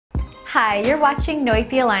Hi, you're watching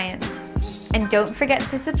Noipy Alliance. And don't forget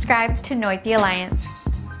to subscribe to Noipy Alliance.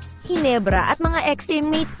 Ginebra at mga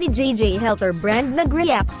ex-teammates ni Jayjay Helterbrand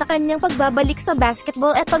nag-react sa kanyang pagbabalik sa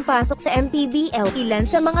basketball at pagpasok sa MPBL. Ilan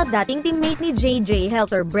sa mga dating teammate ni Jayjay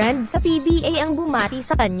Helterbrand sa PBA ang bumati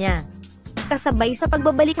sa kanya. Kasabay sa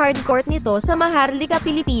pagbabalik hardcourt nito sa Maharlika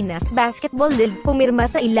Pilipinas Basketball League,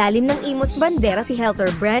 pumirma sa ilalim ng Imus Bandera si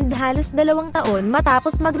Helterbrand halos 2 taon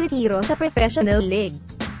matapos magretiro sa professional league.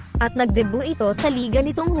 At nag-debut ito sa liga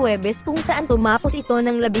nitong Huwebes kung saan tumapos ito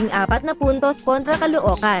ng 14 na puntos kontra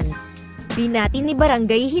Caloocan. Binati ni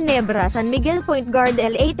Barangay Ginebra San Miguel point guard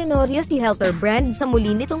LA Tenorio si Helterbrand sa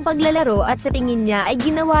muli nitong paglalaro at sa tingin niya ay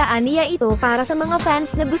ginawaan niya ito para sa mga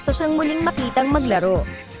fans na gusto siyang muling makitang maglaro.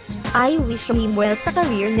 I wish him well sa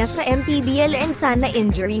career niya sa MPBL and sana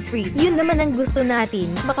injury-free. Yun naman ang gusto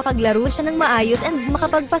natin, makapaglaro siya ng maayos and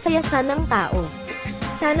makapagpasaya siya ng tao.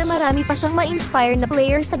 Sana marami pa siyang ma-inspire na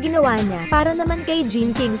player sa ginawa niya, para naman kay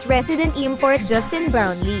Gene Kings resident import Justin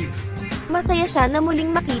Brownlee. Masaya siya na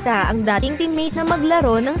muling makita ang dating teammate na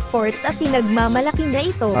maglaro ng sports at pinagmamalaki na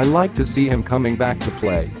ito. I like to see him coming back to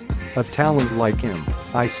play. A talent like him.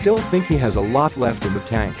 I still think he has a lot left in the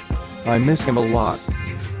tank. I miss him a lot.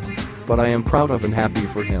 But I am proud of and happy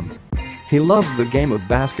for him. He loves the game of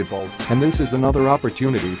basketball, and this is another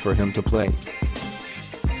opportunity for him to play.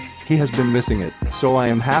 He has been missing it, so I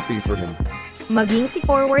am happy for him. Maging si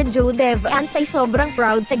forward Joe Devans ay sobrang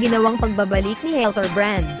proud sa ginawang pagbabalik ni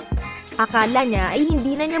Helterbrand. Akala niya ay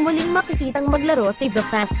hindi na niya muling makikitang maglaro sa The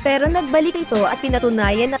Fast, pero nagbalik ito at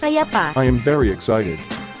pinatunayan na kaya pa. I am very excited.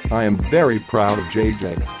 I am very proud of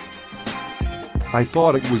Jayjay. I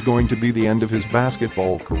thought it was going to be the end of his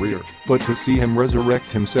basketball career, but to see him resurrect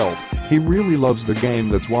himself, he really loves the game.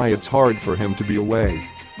 That's why it's hard for him to be away.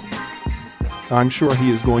 I'm sure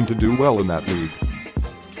he is going to do well in that league.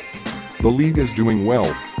 The league is doing well,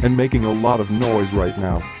 and making a lot of noise right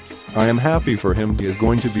now. I am happy for him. He is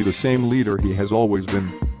going to be the same leader he has always been.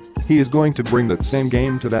 He is going to bring that same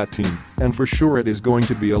game to that team, and for sure it is going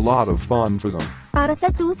to be a lot of fun for them. Para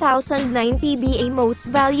sa 2009 PBA Most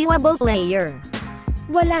Valuable Player,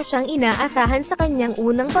 wala siyang inaasahan sa kanyang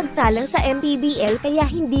unang pagsalang sa MPBL kaya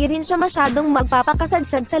hindi rin siya masyadong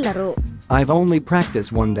magpapakasadsad sa laro. I've only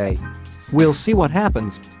practiced one day. We'll see what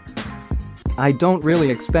happens. I don't really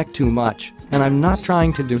expect too much, and I'm not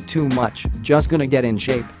trying to do too much, just gonna get in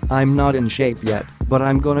shape. I'm not in shape yet, but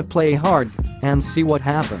I'm gonna play hard, and see what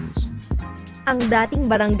happens. Ang dating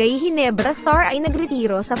Barangay Ginebra star ay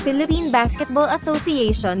nagretiro sa Philippine Basketball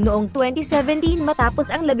Association noong 2017 matapos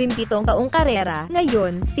ang 17 taong karera.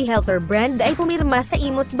 Ngayon, si Helterbrand ay pumirma sa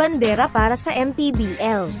Imus Bandera para sa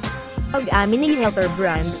MPBL. Pag-amin ni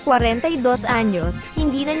Helterbrand, 42 anyos,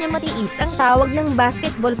 hindi na niya matiis ang tawag ng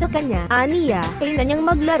basketball sa kanya. Aniya, kaya na niyang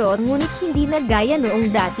maglaro ngunit hindi na gaya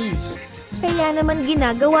noong dati. Kaya naman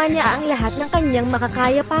ginagawa niya ang lahat ng kanyang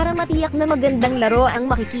makakaya para matiyak na magandang laro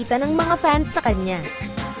ang makikita ng mga fans sa kanya.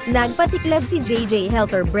 Nagpasiklab si Jayjay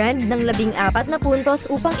Helterbrand ng 14 na puntos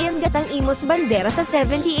upang iangat ang Imus Bandera sa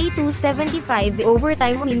 78-75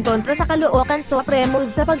 overtime win kontra sa Caloocan Supremos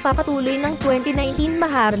sa pagpapatuloy ng 2019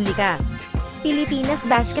 Maharlika Pilipinas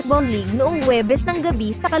Basketball League noong Huwebes ng gabi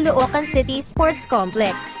sa Caloocan City Sports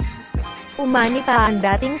Complex. Umani pa ang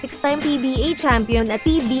dating 6-time PBA champion at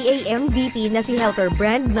PBA MVP na si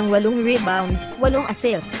Helterbrand ng 8 rebounds, 8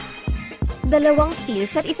 assists, 2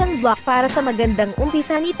 steals at 1 block para sa magandang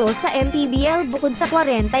umpisa nito sa MPBL. Bukod sa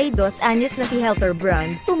 42 anyos na si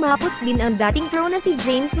Helterbrand, tumapos din ang dating pro na si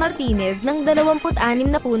James Martinez ng 26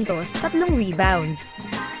 na puntos, 3 rebounds,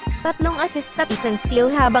 3 assists at 1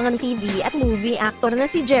 steal habang ang TV at movie actor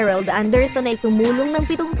na si Gerald Anderson ay tumulong ng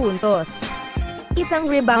 7 puntos,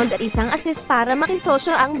 1 rebound at 1 assist para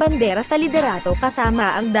makisosyo ang bandera sa liderato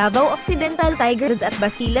kasama ang Davao Occidental Tigers at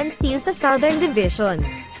Basilan Steel sa Southern Division.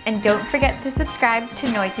 And don't forget to subscribe to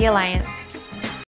Noipy Alliance.